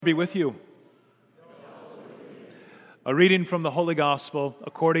Be with you. A reading from the Holy Gospel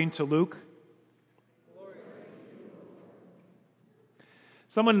according to Luke.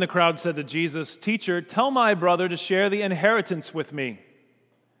 Someone in the crowd said to Jesus, "Teacher, tell my brother to share the inheritance with me."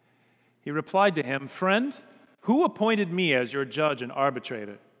 He replied to him, "Friend, who appointed me as your judge and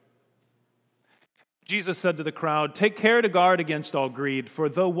arbitrator?" Jesus said to the crowd, "Take care to guard against all greed, for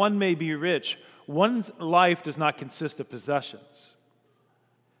though one may be rich, one's life does not consist of possessions."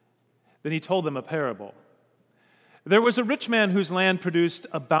 Then he told them a parable. There was a rich man whose land produced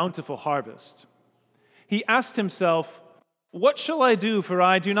a bountiful harvest. He asked himself, "What shall I do, for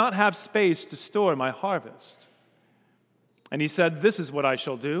I do not have space to store my harvest?" And he said, "This is what I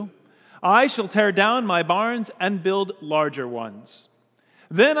shall do. I shall tear down my barns and build larger ones.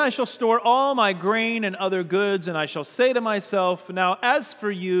 Then I shall store all my grain and other goods, and I shall say to myself, 'Now as for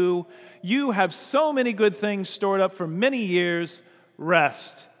you, you have so many good things stored up for many years.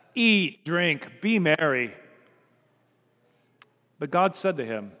 Rest. Eat, drink, be merry.' But God said to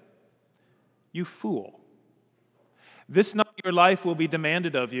him, 'You fool, this night your life will be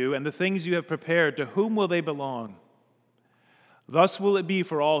demanded of you, and the things you have prepared, to whom will they belong? Thus will it be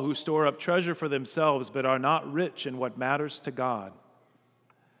for all who store up treasure for themselves, but are not rich in what matters to God.'"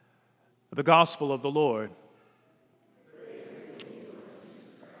 The Gospel of the Lord.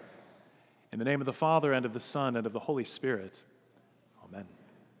 In the name of the Father, and of the Son, and of the Holy Spirit. Amen.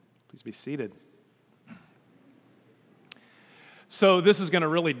 Please be seated. So this is going to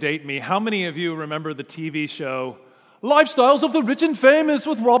really date me. How many of you remember the TV show Lifestyles of the Rich and Famous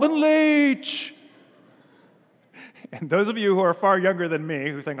with Robin Leach? And those of you who are far younger than me,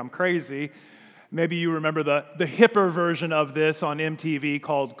 who think I'm crazy, maybe you remember the hipper version of this on MTV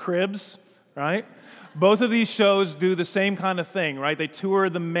called Cribs, right? Both of these shows do the same kind of thing, right? They tour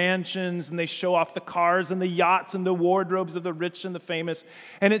the mansions and they show off the cars and the yachts and the wardrobes of the rich and the famous.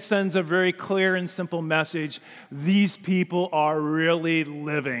 And it sends a very clear and simple message. These people are really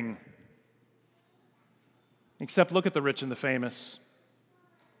living. Except look at the rich and the famous.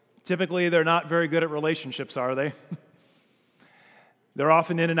 Typically, they're not very good at relationships, are they? They're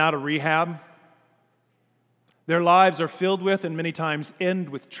often in and out of rehab. Their lives are filled with and many times end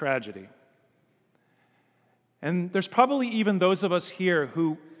with tragedy. And there's probably even those of us here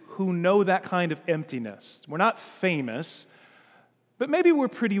who know that kind of emptiness. We're not famous, but maybe we're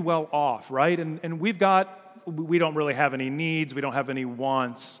pretty well off, right? And we don't really have any needs, we don't have any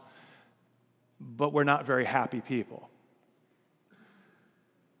wants, but we're not very happy people.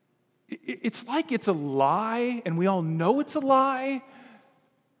 It's like it's a lie, and we all know it's a lie,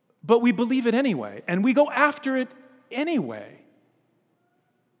 but we believe it anyway, and we go after it anyway.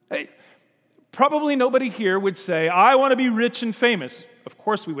 Probably nobody here would say, "I want to be rich and famous." Of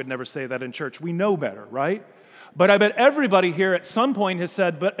course we would never say that in church. We know better, right? But I bet everybody here at some point has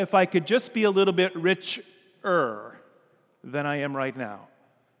said, "But if I could just be a little bit richer than I am right now,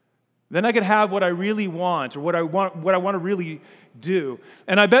 then I could have what I really want, or what I want to really do."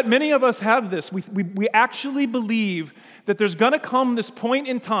 And I bet many of us have this. We actually believe that there's going to come this point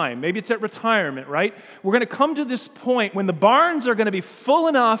in time, maybe it's at retirement, right? We're going to come to this point when the barns are going to be full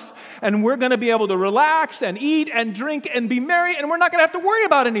enough, and we're going to be able to relax and eat and drink and be merry, and we're not going to have to worry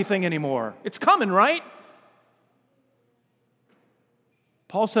about anything anymore. It's coming, right?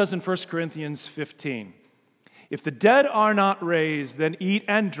 Paul says in 1 Corinthians 15, "If the dead are not raised, then eat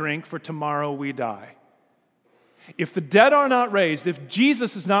and drink, for tomorrow we die." If the dead are not raised, if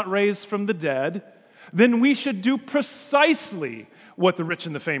Jesus is not raised from the dead, then we should do precisely what the rich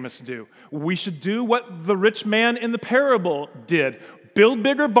and the famous do. We should do what the rich man in the parable did. Build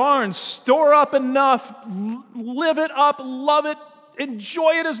bigger barns, store up enough, live it up, love it,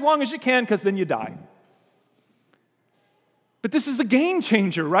 enjoy it as long as you can, because then you die. But this is the game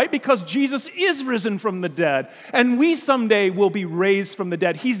changer, right? Because Jesus is risen from the dead, and we someday will be raised from the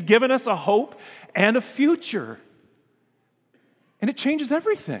dead. He's given us a hope and a future. And it changes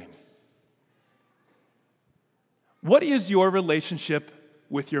everything. What is your relationship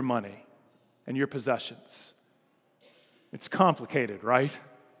with your money and your possessions? It's complicated, right?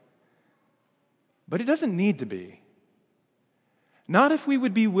 But it doesn't need to be. Not if we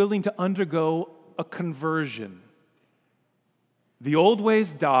would be willing to undergo a conversion. The old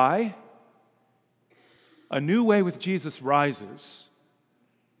ways die, a new way with Jesus rises.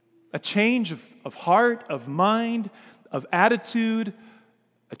 A change of heart, of mind, of attitude,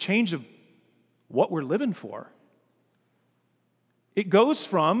 a change of what we're living for. It goes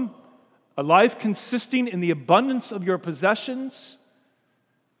from a life consisting in the abundance of your possessions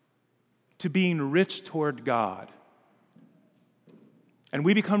to being rich toward God. And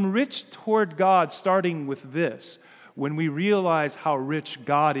we become rich toward God starting with this. when we realize how rich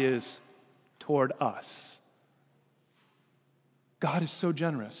God is toward us. God is so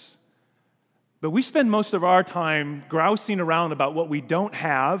generous. But we spend most of our time grousing around about what we don't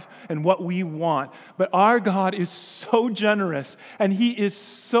have and what we want. But our God is so generous and He is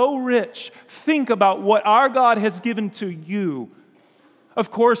so rich. Think about what our God has given to you. Of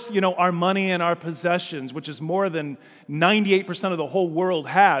course, our money and our possessions, which is more than 98% of the whole world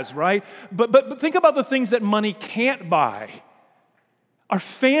has, right? But think about the things that money can't buy. Our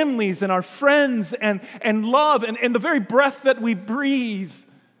families and our friends and love and the very breath that we breathe.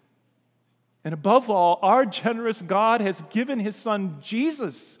 And above all, our generous God has given His Son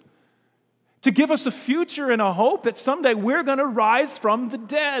Jesus to give us a future and a hope that someday we're going to rise from the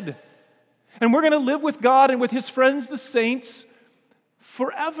dead. And we're going to live with God and with His friends, the saints,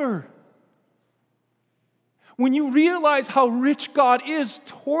 forever. When you realize how rich God is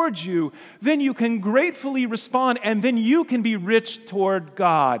towards you, then you can gratefully respond, and then you can be rich toward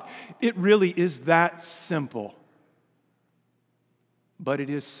God. It really is that simple. But it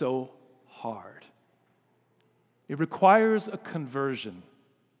is so hard. It requires a conversion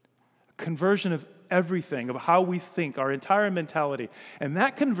of everything, of how we think, our entire mentality. And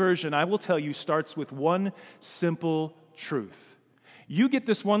that conversion, I will tell you, starts with one simple truth. You get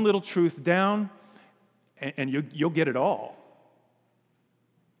this one little truth down, and you'll get it all.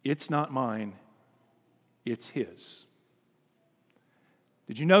 It's not mine, it's His.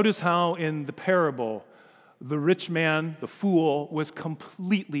 Did you notice how in the parable, the rich man, the fool, was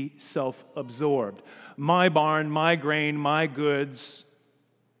completely self-absorbed? My barn, my grain, my goods.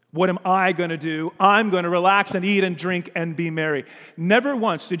 What am I going to do? I'm going to relax and eat and drink and be merry. Never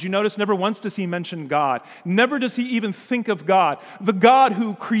once, did you notice, never once does he mention God. Never does he even think of God. The God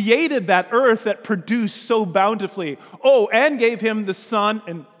who created that earth that produced so bountifully. Oh, and gave him the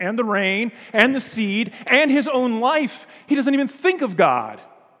sun and the rain and the seed and his own life. He doesn't even think of God.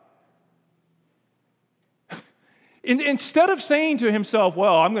 Instead of saying to himself,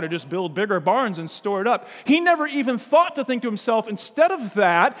 well, I'm going to just build bigger barns and store it up, he never even thought to think to himself, instead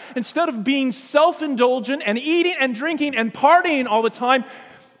of being self-indulgent and eating and drinking and partying all the time,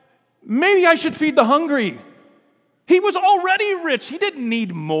 maybe I should feed the hungry. He was already rich. He didn't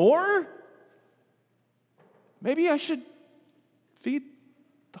need more. Maybe I should feed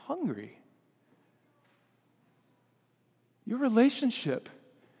the hungry. Your relationship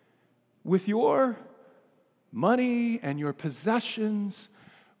with your money and your possessions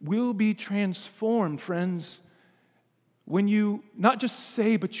will be transformed, friends, when you not just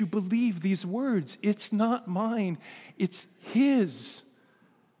say, but you believe these words. It's not mine, it's His.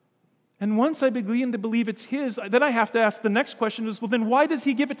 And once I begin to believe it's His, then I have to ask the next question is, well, then why does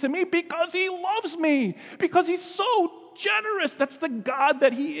He give it to me? Because He loves me. Because He's so generous. That's the God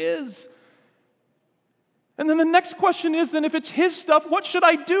that He is. And then the next question is, then if it's His stuff, what should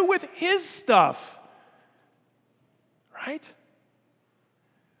I do with His stuff? Right?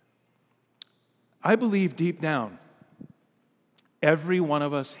 I believe deep down, every one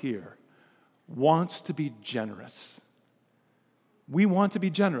of us here wants to be generous. We want to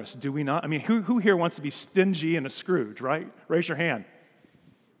be generous, do we not? I mean, who here wants to be stingy and a Scrooge, right? Raise your hand.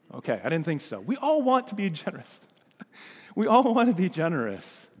 Okay, I didn't think so. We all want to be generous. We all want to be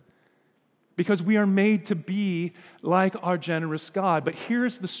generous because we are made to be like our generous God. But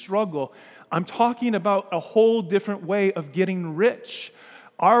here's the struggle. I'm talking about a whole different way of getting rich.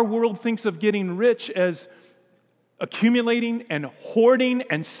 Our world thinks of getting rich as accumulating and hoarding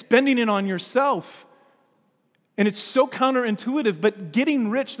and spending it on yourself. And it's so counterintuitive, but getting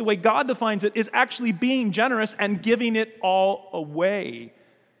rich, the way God defines it, is actually being generous and giving it all away.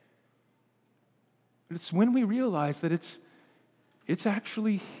 But it's when we realize that it's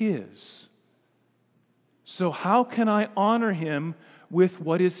actually His. So how can I honor Him with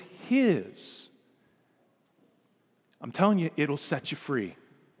what is His? I'm telling you, it'll set you free.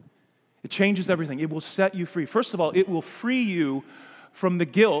 It changes everything. It will set you free. First of all, it will free you from the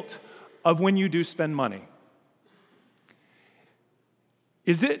guilt of when you do spend money.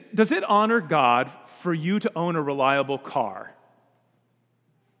 Does it honor God for you to own a reliable car?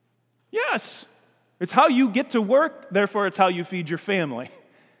 Yes. It's how you get to work, therefore it's how you feed your family.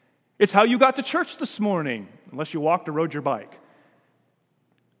 It's how you got to church this morning, unless you walked or rode your bike.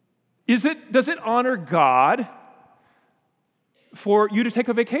 Does it honor God for you to take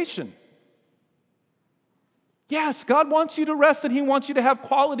a vacation? Yes, God wants you to rest and He wants you to have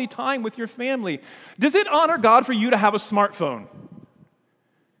quality time with your family. Does it honor God for you to have a smartphone?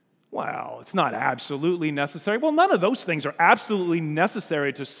 Well, it's not absolutely necessary. Well, none of those things are absolutely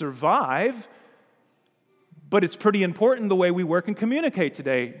necessary to survive, but it's pretty important the way we work and communicate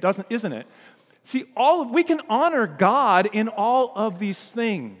today, isn't it? See, we can honor God in all of these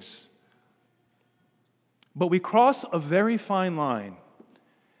things. But we cross a very fine line.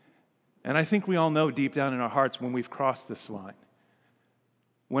 And I think we all know deep down in our hearts when we've crossed this line.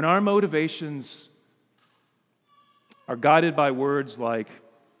 When our motivations are guided by words like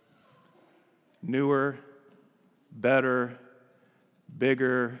newer, better,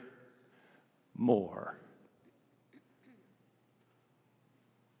 bigger, more.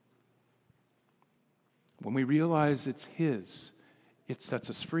 When we realize it's His, it sets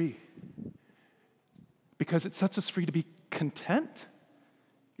us free. Because it sets us free to be content.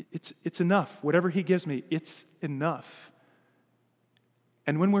 It's enough. Whatever He gives me, it's enough.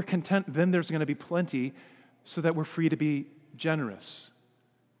 And when we're content, then there's going to be plenty so that we're free to be generous.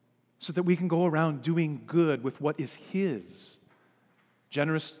 So that we can go around doing good with what is His.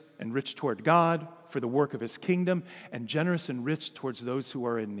 Generous and rich toward God for the work of His kingdom, and generous and rich towards those who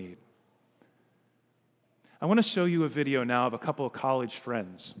are in need. I want to show you a video now of a couple of college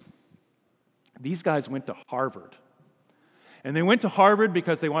friends. These guys went to Harvard. And they went to Harvard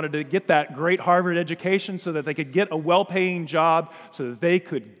because they wanted to get that great Harvard education so that they could get a well-paying job so that they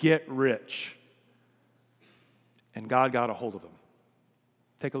could get rich. And God got a hold of them.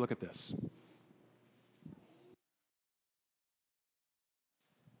 Take a look at this.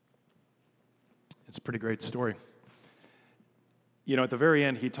 It's a pretty great story. You know, at the very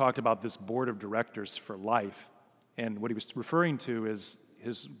end, he talked about this board of directors for life. And what he was referring to is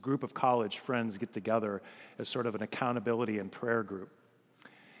his group of college friends get together as sort of an accountability and prayer group.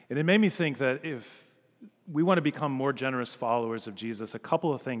 And it made me think that if we want to become more generous followers of Jesus, a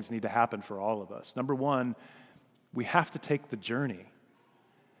couple of things need to happen for all of us. Number one, we have to take the journey.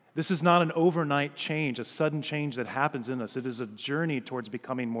 This is not an overnight change, a sudden change that happens in us. It is a journey towards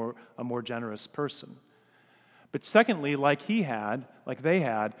becoming a more generous person. But secondly, like they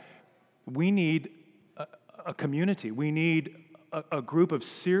had, we need a community. We need a group of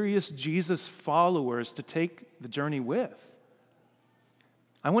serious Jesus followers to take the journey with.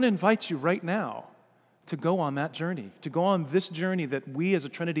 I want to invite you right now to go on that journey, to go on this journey that we as a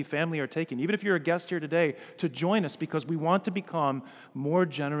Trinity family are taking. Even if you're a guest here today, to join us because we want to become more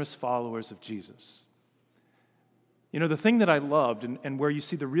generous followers of Jesus. You know, the thing that I loved and where you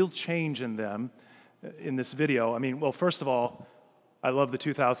see the real change in them in this video, I mean, well, first of all, I love the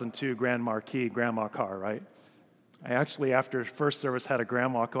 2002 Grand Marquis grandma car, right? I actually, after first service, had a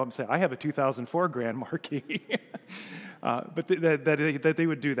grandma come up and say, I have a 2004 Grand Marquis. But that they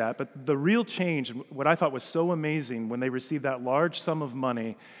would do that. But the real change, what I thought was so amazing when they received that large sum of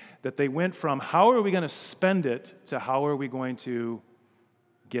money, that they went from how are we going to spend it to how are we going to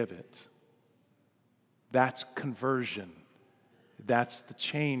give it. That's conversion. That's the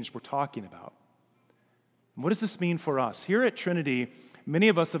change we're talking about. And what does this mean for us? Here at Trinity, many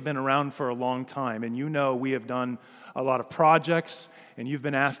of us have been around for a long time, and you know we have done a lot of projects, and you've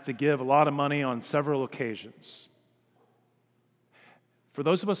been asked to give a lot of money on several occasions. For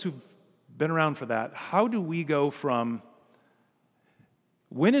those of us who've been around for that, how do we go from,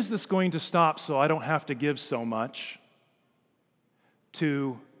 when is this going to stop so I don't have to give so much,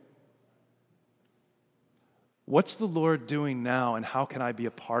 to, what's the Lord doing now and how can I be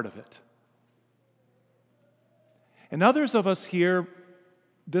a part of it? And others of us here,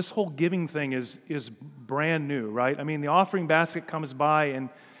 this whole giving thing is brand new, right? I mean, the offering basket comes by, and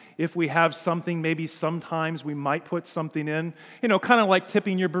if we have something, maybe sometimes we might put something in, you know, kind of like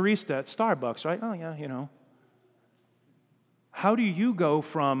tipping your barista at Starbucks, right? Oh, yeah, you know. How do you go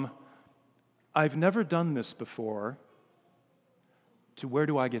from, I've never done this before, to where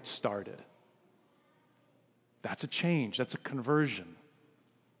do I get started? That's a change. That's a conversion.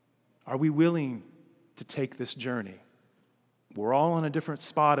 Are we willing to take this journey? We're all on a different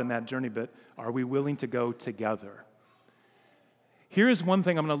spot in that journey, but are we willing to go together? Here is one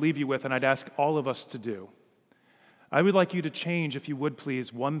thing I'm going to leave you with, and I'd ask all of us to do. I would like you to change, if you would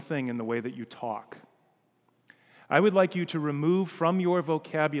please, one thing in the way that you talk. I would like you to remove from your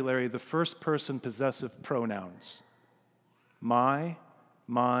vocabulary the first person possessive pronouns. My,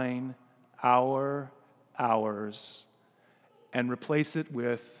 mine, our, ours, and replace it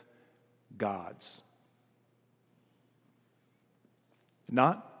with God's.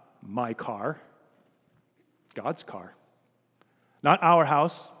 Not my car, God's car. Not our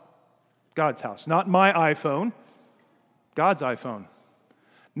house, God's house. Not my iPhone, God's iPhone.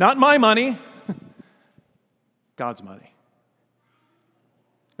 Not my money, God's money.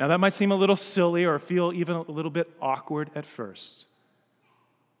 Now that might seem a little silly or feel even a little bit awkward at first.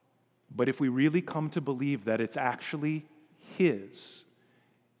 But if we really come to believe that it's actually His,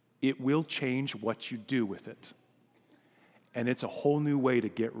 it will change what you do with it. And it's a whole new way to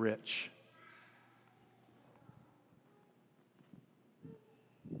get rich.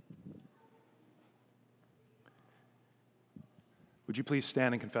 Would you please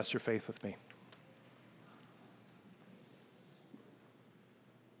stand and confess your faith with me?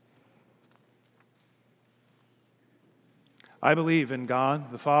 I believe in God,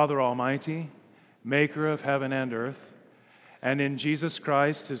 the Father Almighty, maker of heaven and earth, and in Jesus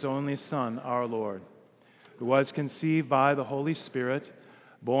Christ, his only Son, our Lord, who was conceived by the Holy Spirit,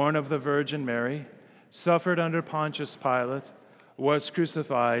 born of the Virgin Mary, suffered under Pontius Pilate, was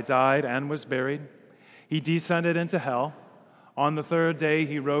crucified, died, and was buried. He descended into hell. On the third day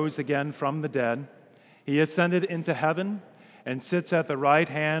he rose again from the dead. He ascended into heaven and sits at the right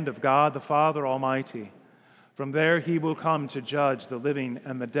hand of God the Father Almighty. From there he will come to judge the living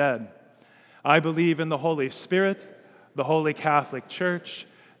and the dead. I believe in the Holy Spirit, the Holy Catholic Church,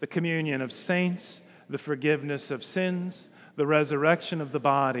 the communion of saints, the forgiveness of sins, the resurrection of the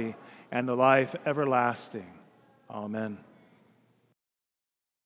body, and the life everlasting. Amen.